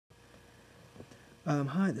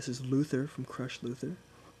Hi, this is Luther from Crush Luther.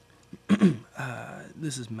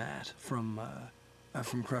 This is Matt from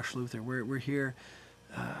Crush Luther. We're here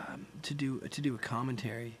to do a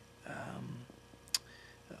commentary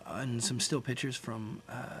on some still pictures from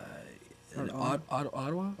an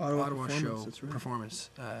Ottawa Performance, show that's right. performance.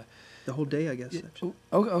 The whole day, I guess. Yeah, Actually.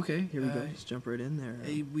 okay. Here we go. Let's jump right in there.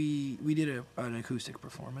 We did an acoustic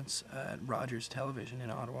performance at Rogers Television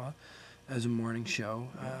in Ottawa as a morning show.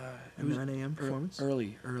 A 9 a.m. performance?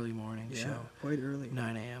 Early morning Yeah, show. quite early.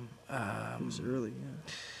 9 a.m. It was early,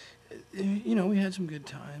 yeah. You know, we had some good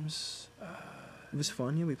times. It was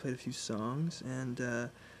fun, yeah. We played a few songs, and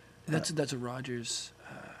That's a Rogers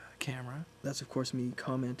camera. that's, of course, me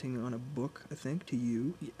commenting on a book, I think, to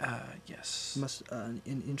you. Yes. Perhaps an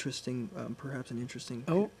interesting...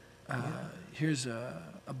 Oh, yeah. here's a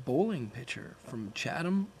bowling picture from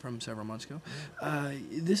Chatham from several months ago.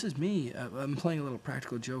 This is me. I'm playing a little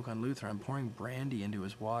practical joke on Luther. I'm pouring brandy into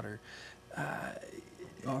his water.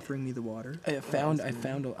 Offering me the water. I found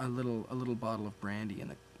a little bottle of brandy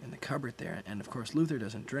in the cupboard there, and of course Luther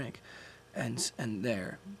doesn't drink, and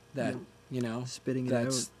there that. Yeah. You know, Spitting it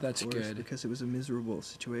out. That's of course, good. Because it was a miserable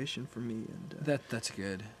situation for me, and That's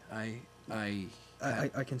good. I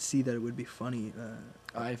can see that it would be funny.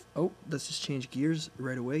 Let's just change gears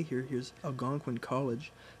right away here. Here's Algonquin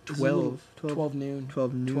College, 12 noon.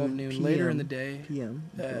 12 noon PM, later in the day. PM.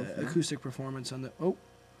 Acoustic performance on the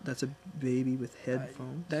That's a baby with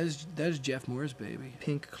headphones. That is Jeff Moore's baby.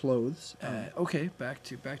 Pink clothes. Okay, back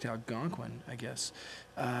to Algonquin, I guess.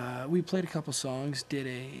 We played a couple songs, did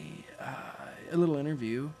a little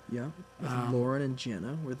interview. Yeah, with Lauren and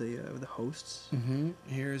Jenna were the hosts. Mm-hmm.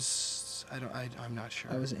 Here's I'm not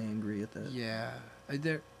sure. I was angry at that. Yeah,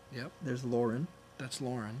 Yep. There's Lauren. That's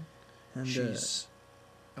Lauren. And she's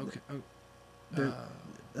okay.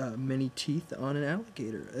 Many teeth on an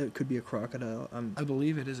alligator. It could be a crocodile. I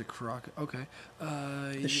believe it is a crocodile. Okay.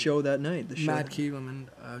 The show that night. Matt Keeleman,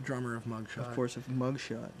 drummer of Mugshot. Of course, of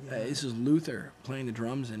Mugshot. Yeah. This is Luther playing the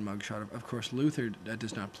drums in Mugshot. Of course, Luther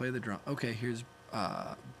does not play the drum. Okay, here's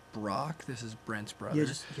Brock. This is Brent's brother.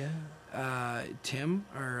 Yeah. Tim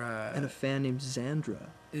and a fan named Zandra.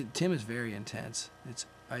 Tim is very intense.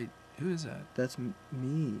 Who is that? That's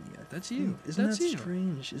me. That's you. Isn't that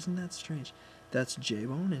strange? Isn't that strange? That's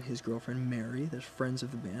J-Bone and his girlfriend Mary. They're friends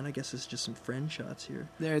of the band. I guess it's just some friend shots here.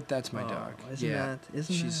 That's my dog.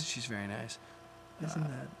 She's very nice. Isn't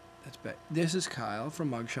that? That's This is Kyle from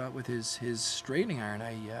Mugshot with his straightening iron.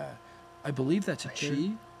 I believe that's a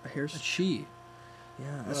she. A she.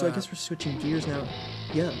 Yeah. So I guess we're switching gears now.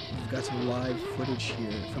 Yeah, we've got some live footage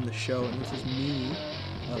here from the show, and this is me,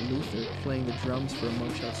 Luther, playing the drums for a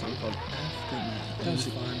Mugshot song called Aftermath. That was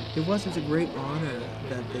fun. It was. It's a great honor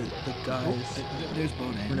that the guys there's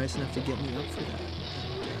Bonet. were nice enough to get me up for that.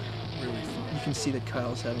 And, really fun. You can see that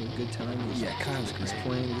Kyle's having a good time. Kyle's great. He's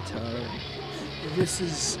playing the guitar. This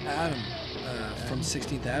is Adam from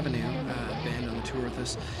 16th Avenue, band on the tour with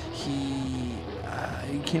us. He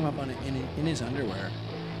came up on it in his underwear.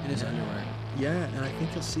 Yeah, and I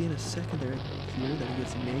think you'll see in a second there here that he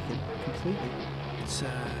gets naked completely. It's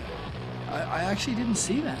I actually didn't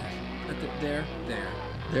see that. There.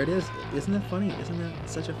 There it is. Isn't that funny? Isn't that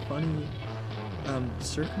such a funny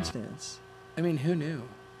circumstance? I mean, who knew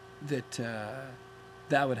that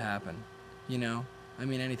that would happen? You know, I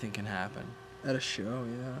mean, anything can happen at a show.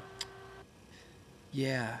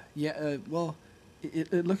 Yeah. Well,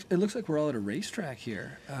 it looks like we're all at a racetrack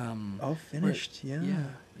here. All finished.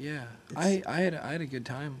 Yeah. I had a good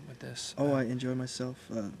time with this. I enjoyed myself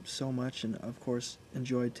so much, and of course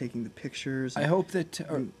enjoyed taking the pictures. I hope that.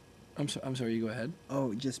 I'm sorry. You go ahead.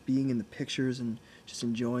 Oh, just being in the pictures and just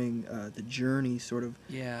enjoying the journey, sort of.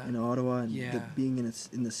 Yeah. In Ottawa, and being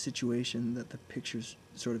in the situation that the pictures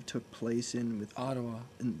sort of took place in with Ottawa.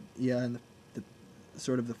 And the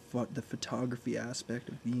sort of the photography aspect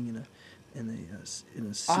of being in a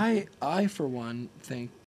city. I for one think